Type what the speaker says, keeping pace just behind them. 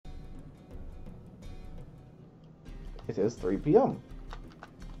It is 3 p.m.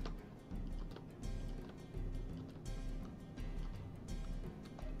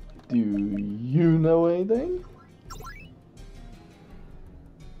 Do you know anything?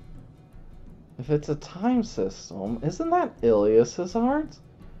 If it's a time system, isn't that Ilias's art?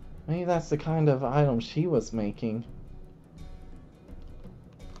 Maybe that's the kind of item she was making.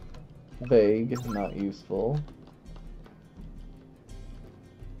 Vague, not useful.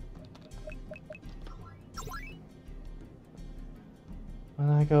 When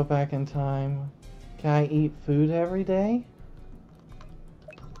I go back in time, can I eat food every day?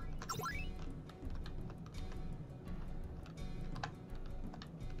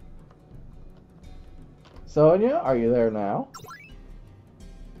 Sonia, are you there now?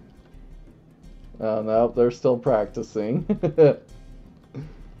 Oh no, they're still practicing.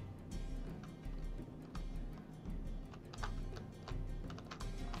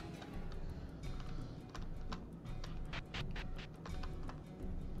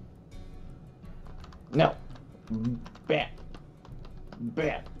 No. Bam.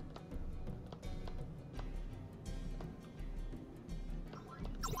 Bam.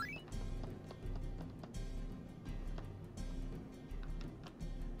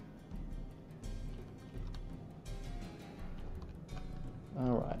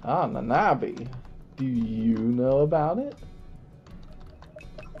 Alright, Nanabi. Do you know about it?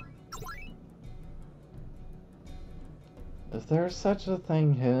 If there's such a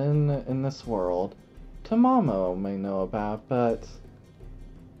thing hidden in this world, Tamamo may know about, but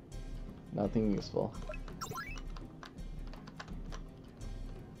nothing useful.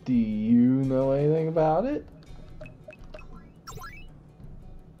 Do you know anything about it?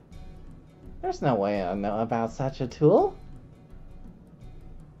 There's no way I know about such a tool.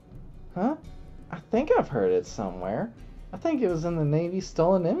 Huh? I think I've heard it somewhere. I think it was in the Navy's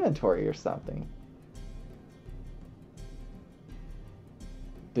stolen inventory or something.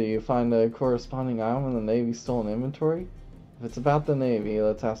 Do you find a corresponding item in the Navy's stolen inventory? If it's about the Navy,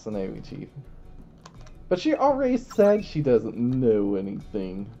 let's ask the Navy chief. But she already said she doesn't know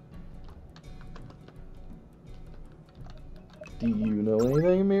anything. Do you know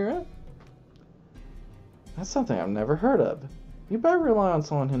anything, Amira? That's something I've never heard of. You better rely on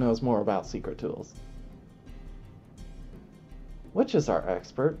someone who knows more about secret tools. Witches are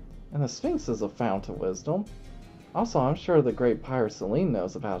expert, and the Sphinx is a fount of wisdom. Also, I'm sure the great pirate Celine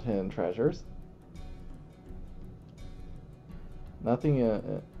knows about hidden treasures.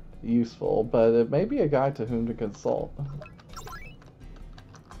 Nothing useful, but it may be a guide to whom to consult.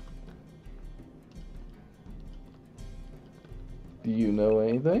 Do you know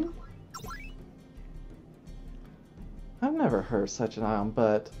anything? I've never heard of such an item,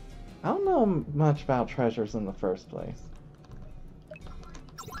 but I don't know much about treasures in the first place.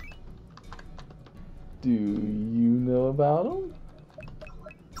 Do you know about them?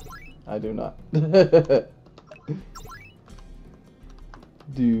 I do not.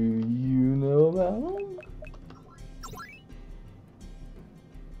 Do you know about them?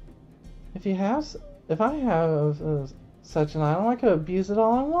 If I have such an item, I could abuse it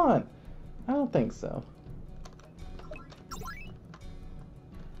all I want. I don't think so.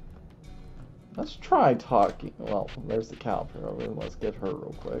 Let's try talking. Well, there's the caliper over. Let's get her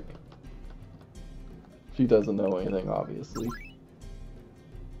real quick. She doesn't know anything, obviously.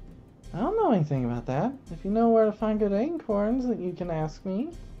 I don't know anything about that. If you know where to find good acorns, you can ask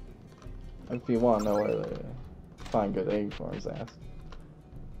me. If you want to know where to find good acorns, ask.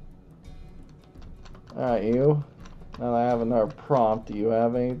 Alright, you. Now that I have another prompt, do you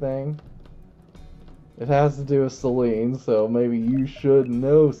have anything? It has to do with Celine, so maybe you should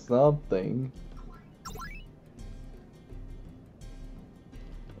know something.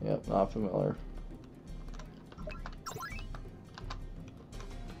 Yep, not familiar.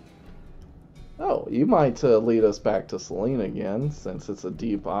 Oh, you might lead us back to Celine again, since it's a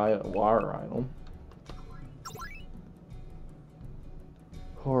deep water item.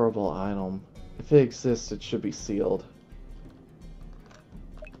 Horrible item. If it exists, it should be sealed.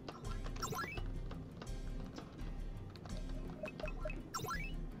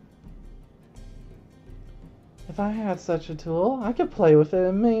 If I had such a tool, I could play with it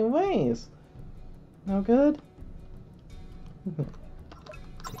in many ways. No good?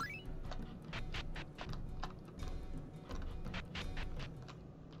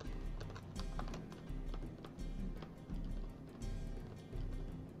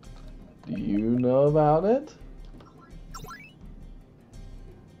 Do you know about it?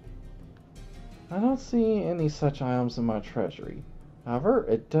 I don't see any such items in my treasury. However,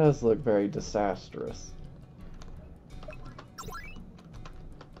 it does look very disastrous.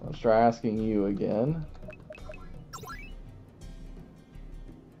 Let's try asking you again.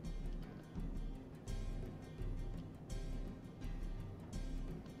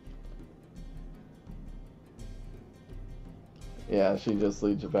 Yeah, she just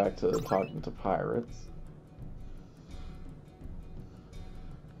leads you back to talking to pirates.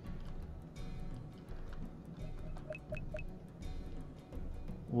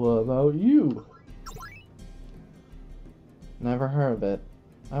 What about you? Never heard of it.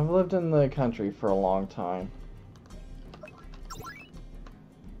 I've lived in the country for a long time.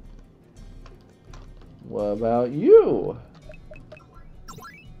 What about you?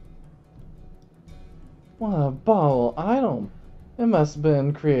 What a bauble item. It must have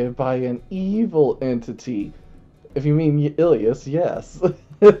been created by an evil entity. If you mean Ilias, yes.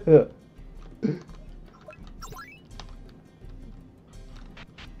 I've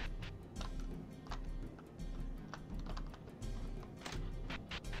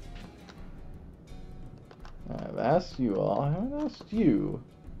asked you all, I haven't asked you.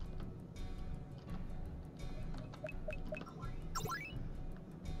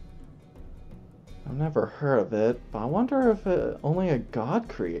 I've never heard of it, but I wonder if only a god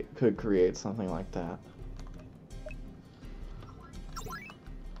could create something like that.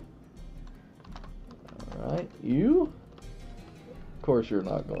 Alright, you? Of course you're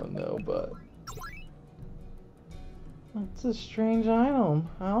not going to know, but... It's a strange item.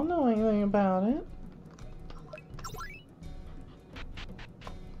 I don't know anything about it.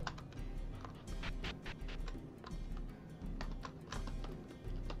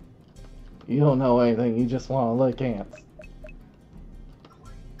 You don't know anything, you just want to lick ants.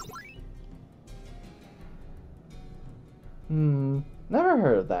 Never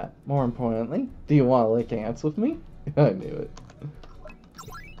heard of that. More importantly, do you want to lick ants with me? I knew it.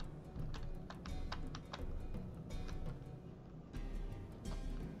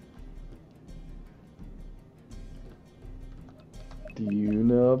 Do you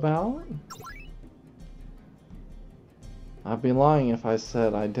know about it? I'd be lying if I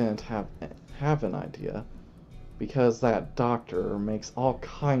said I didn't have an idea, because that doctor makes all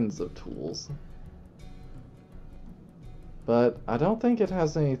kinds of tools. But I don't think it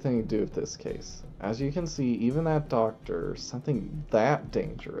has anything to do with this case. As you can see, even that doctor, something that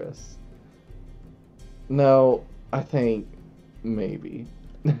dangerous. No, I think maybe.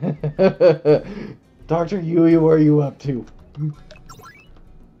 Dr. Yui, what are you up to?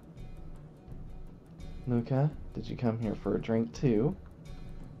 Luca, did you come here for a drink too?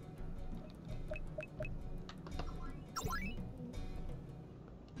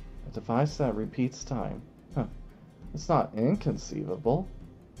 A device that repeats time. Huh. It's not inconceivable.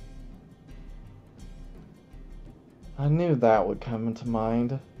 I knew that would come into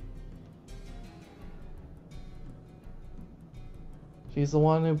mind. She's the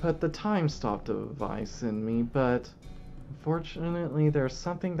one who put the time stop device in me, but unfortunately there's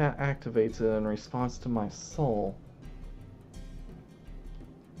something that activates it in response to my soul.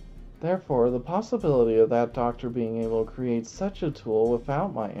 Therefore, the possibility of that doctor being able to create such a tool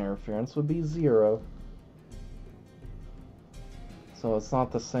without my interference would be 0. So it's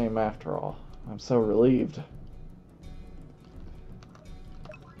not the same after all. I'm so relieved.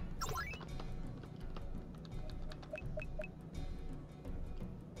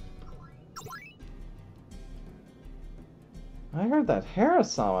 I heard that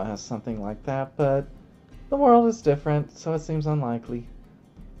Harasama has something like that, but the world is different, so it seems unlikely.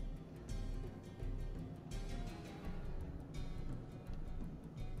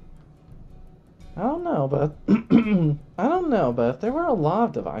 I don't know, but if there were a lot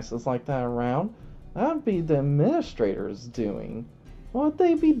of devices like that around, that would be the administrators doing. What would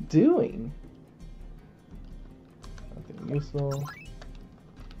they be doing? Nothing useful.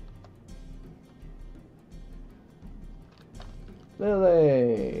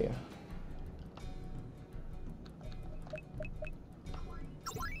 Lily!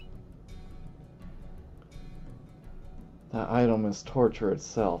 That item is torture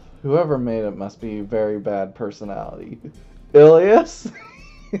itself. Whoever made it must be a very bad personality. Ilias?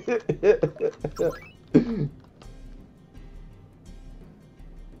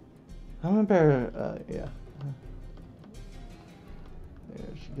 I'm embarrassed. Yeah.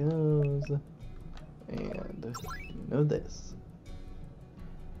 There she goes. And you know this.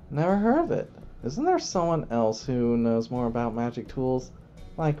 Never heard of it. Isn't there someone else who knows more about magic tools?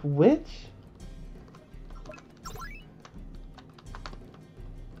 Like Witch?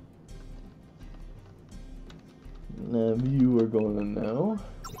 None of you are going to know.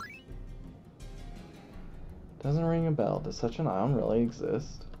 Doesn't ring a bell. Does such an item really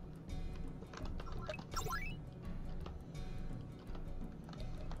exist?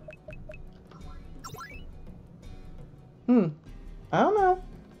 I don't know.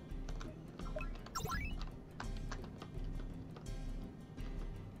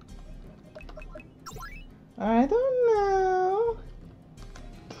 I don't know.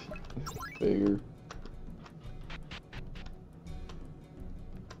 figure.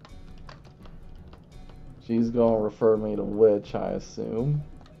 She's gonna refer me to Witch, I assume.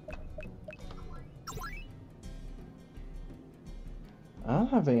 I don't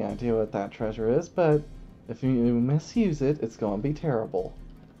have any idea what that treasure is, but if you misuse it, it's gonna be terrible.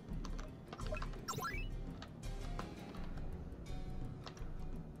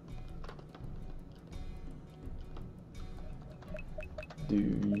 Do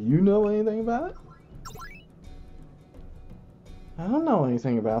you know anything about it? I don't know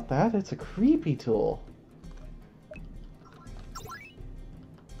anything about that. It's a creepy tool.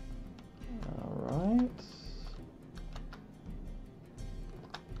 Alright.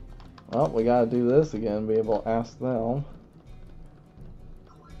 Well, we gotta do this again, be able to ask them.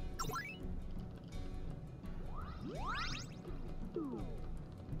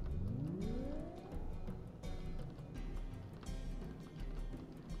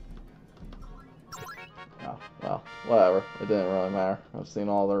 Oh, well, whatever. It didn't really matter. I've seen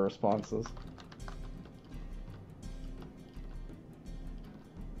all their responses.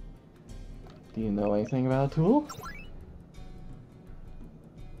 Do you know anything about a tool?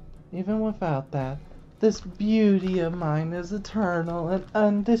 Even without that, this beauty of mine is eternal and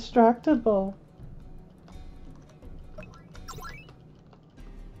indestructible.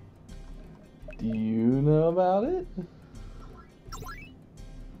 Do you know about it?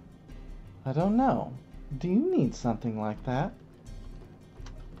 I don't know. Do you need something like that?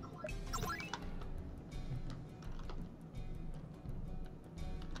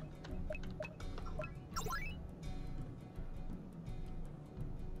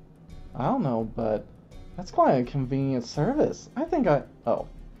 I don't know, but that's quite a convenient service. I think oh,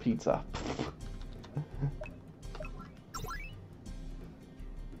 pizza.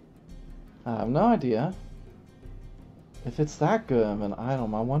 I have no idea. If it's that good of an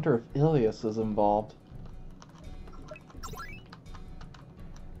item, I wonder if Ilias is involved.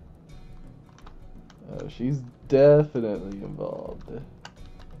 Oh, she's definitely involved.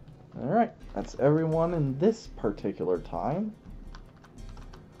 Alright, that's everyone in this particular time.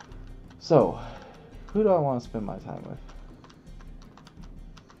 So, who do I want to spend my time with?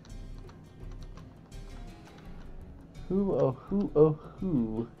 Who, oh who, oh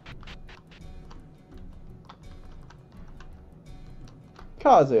who?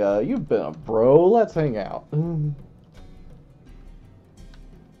 Kazuya, you've been a bro, let's hang out.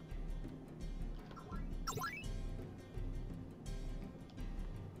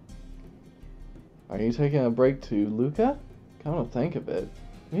 Are you taking a break too, Luca? Come to think of it,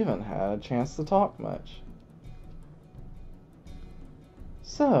 we haven't had a chance to talk much.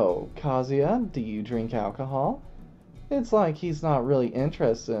 So, Kazuya, do you drink alcohol? It's like he's not really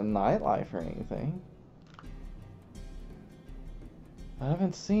interested in nightlife or anything. I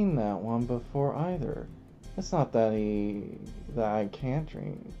haven't seen that one before either. It's not that I can't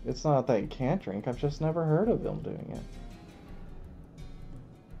drink. It's not that he can't drink, I've just never heard of him doing it.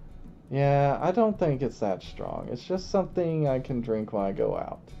 Yeah, I don't think it's that strong. It's just something I can drink when I go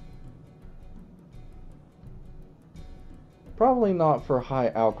out. Probably not for high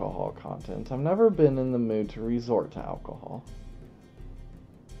alcohol content. I've never been in the mood to resort to alcohol.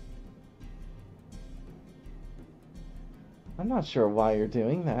 I'm not sure why you're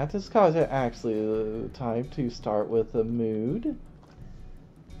doing that. Is Kazuya actually the type to start with a mood?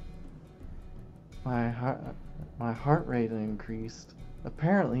 My heart rate increased.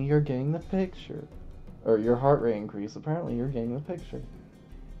 Apparently you're getting the picture. Or your heart rate increased. Apparently you're getting the picture.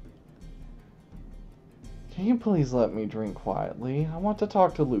 Can you please let me drink quietly? I want to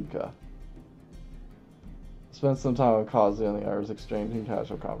talk to Luca. Spend some time with Kazuya and the others exchanging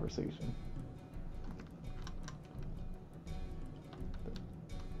casual conversation.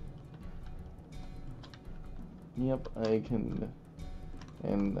 Yep, I can.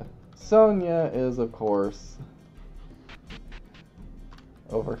 And Sonia is, of course,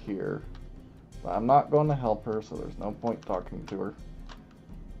 over here. But I'm not going to help her, so there's no point talking to her.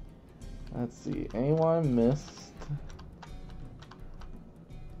 Let's see, anyone missed?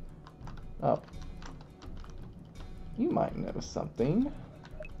 Oh. You might know something.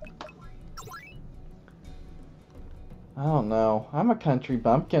 I don't know. I'm a country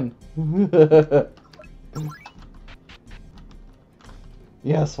bumpkin.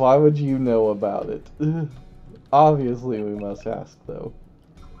 Yes, why would you know about it? Obviously we must ask, though.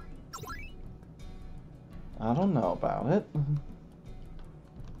 I don't know about it.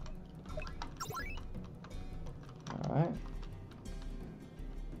 Alright.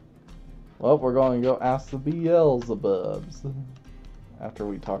 Well, we're going to go ask the Beelzebubs after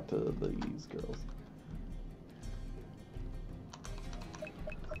we talk to these girls.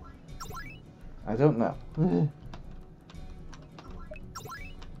 I don't know.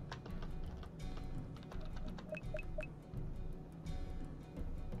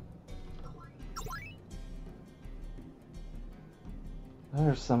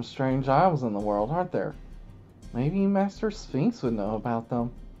 There's some strange items in the world, aren't there? Maybe Master Sphinx would know about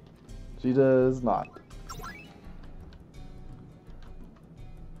them. She does not.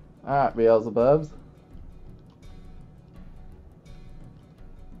 Alright, Beelzebubs.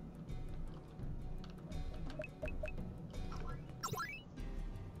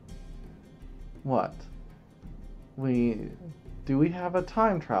 What? Do we have a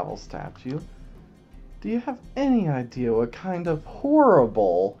time travel statue? Do you have any idea what kind of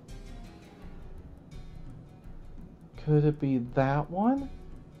horrible... Could it be that one?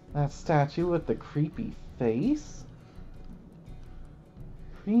 That statue with the creepy face?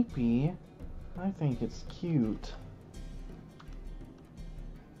 Creepy? I think it's cute.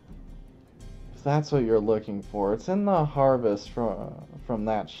 If that's what you're looking for, it's in the harvest from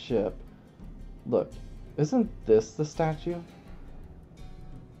that ship. Look, isn't this the statue?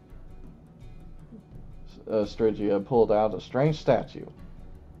 Strigia pulled out a strange statue.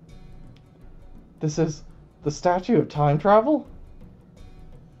 This is the statue of time travel?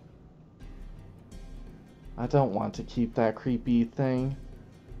 I don't want to keep that creepy thing.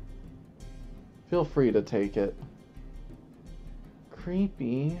 Feel free to take it.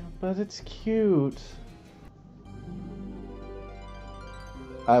 Creepy, but it's cute.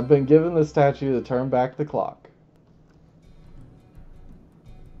 I've been given the statue to turn back the clock.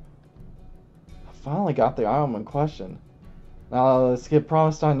 I finally got the item in question. Now let's get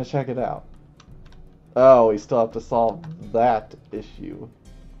Promise-Time to check it out. Oh, we still have to solve that issue.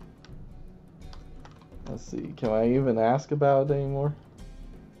 Let's see, can I even ask about it anymore?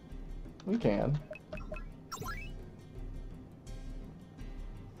 We can.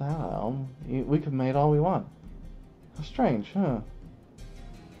 That item, we could mate all we want. How strange, huh?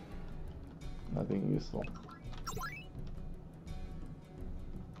 Nothing useful.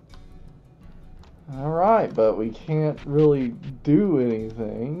 Alright, but we can't really do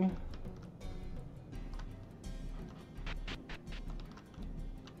anything.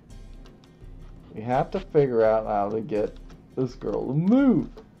 We have to figure out how to get this girl to move.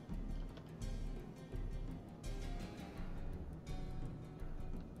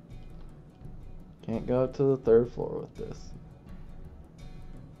 Can't go up to the 3rd floor with this.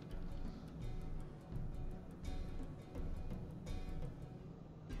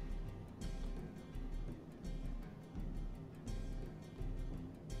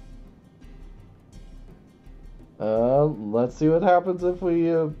 Let's see what happens if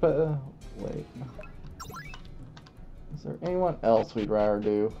we, wait. Is there anyone else we'd rather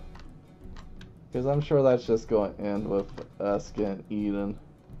do? Because I'm sure that's just going to end with us getting eaten.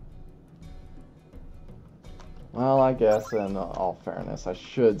 Well, I guess in all fairness, I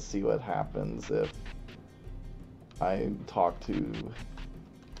should see what happens if I talk to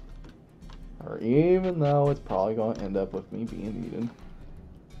her, even though it's probably going to end up with me being eaten.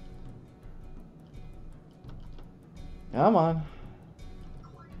 Come on.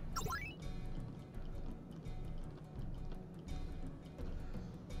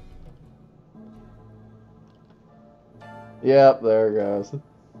 Yep, there it goes.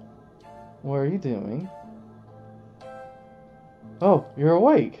 What are you doing? Oh, you're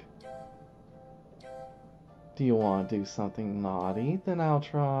awake. Do you want to do something naughty? Then I'll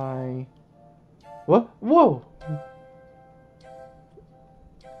try... What? Whoa!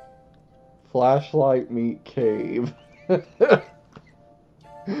 Flashlight meet cave.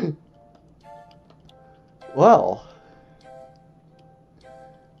 Well,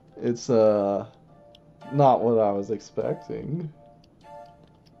 it's not what I was expecting.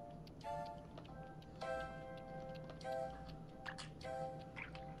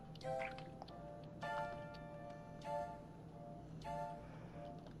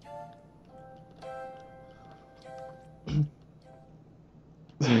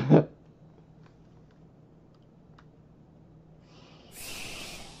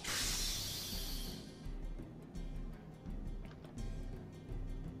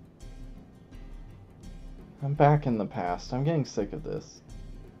 I'm back in the past. I'm getting sick of this.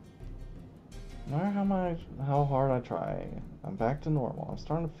 No matter how hard I try, I'm back to normal. I'm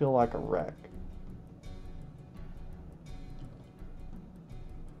starting to feel like a wreck.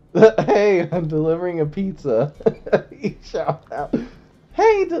 Hey, I'm delivering a pizza. Shout out.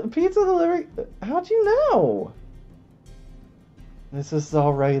 Hey, pizza delivery. How'd you know? This is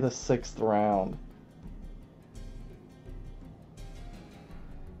already the 6th round.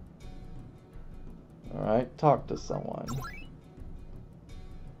 Alright, talk to someone.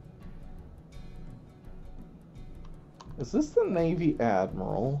 Is this the Navy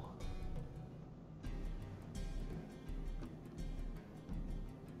Admiral?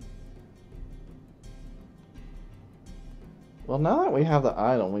 Well, now that we have the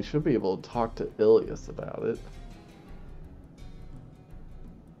item, we should be able to talk to Ilias about it.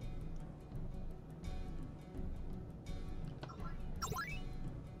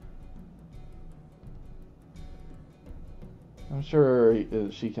 I'm sure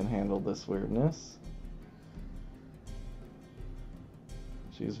she can handle this weirdness.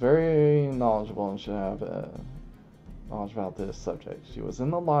 She's very knowledgeable and should have knowledge about this subject. She was in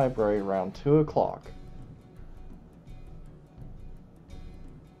the library around 2 o'clock.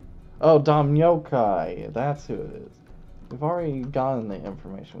 Oh, Damyokai! That's who it is. We've already gotten the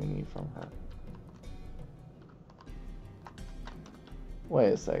information we need from her. Wait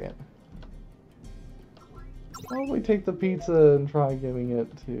a second. Why don't we take the pizza and try giving it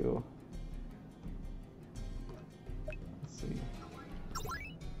to... Let's see.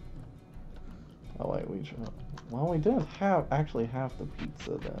 Oh wait, well, we didn't actually have the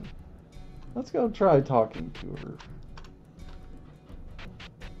pizza then. Let's go try talking to her.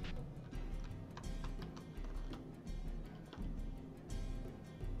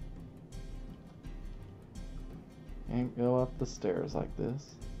 Can't go up the stairs like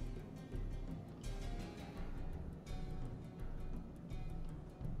this.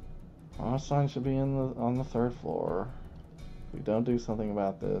 Our sign should be on the 3rd floor. If we don't do something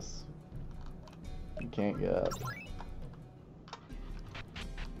about this, we can't get up.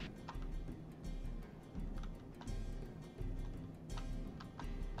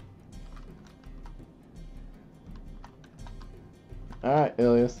 Alright,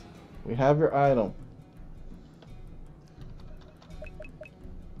 Ilias. We have your item.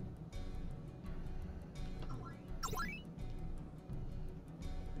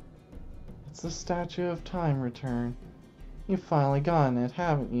 It's the Statue of Time Return. You've finally gotten it,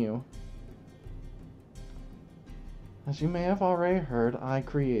 haven't you? As you may have already heard, I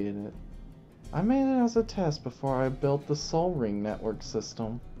created it. I made it as a test before I built the Soul Ring network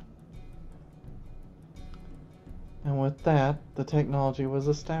system. And with that, the technology was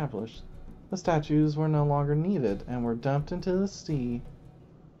established. The statues were no longer needed and were dumped into the sea.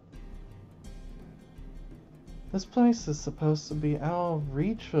 This place is supposed to be out of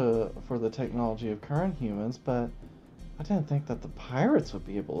reach for the technology of current humans, but I didn't think that the pirates would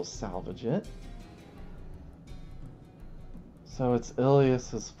be able to salvage it. So it's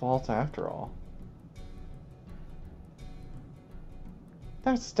Ilias's fault after all.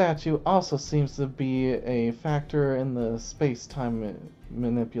 That statue also seems to be a factor in the space-time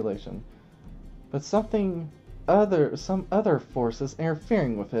manipulation. But some other forces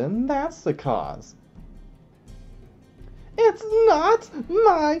interfering with it, and that's the cause. It's not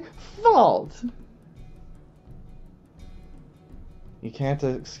my fault! You can't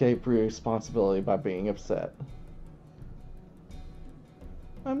escape responsibility by being upset.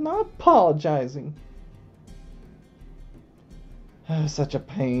 I'm not apologizing. Such a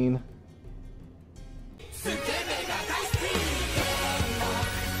pain.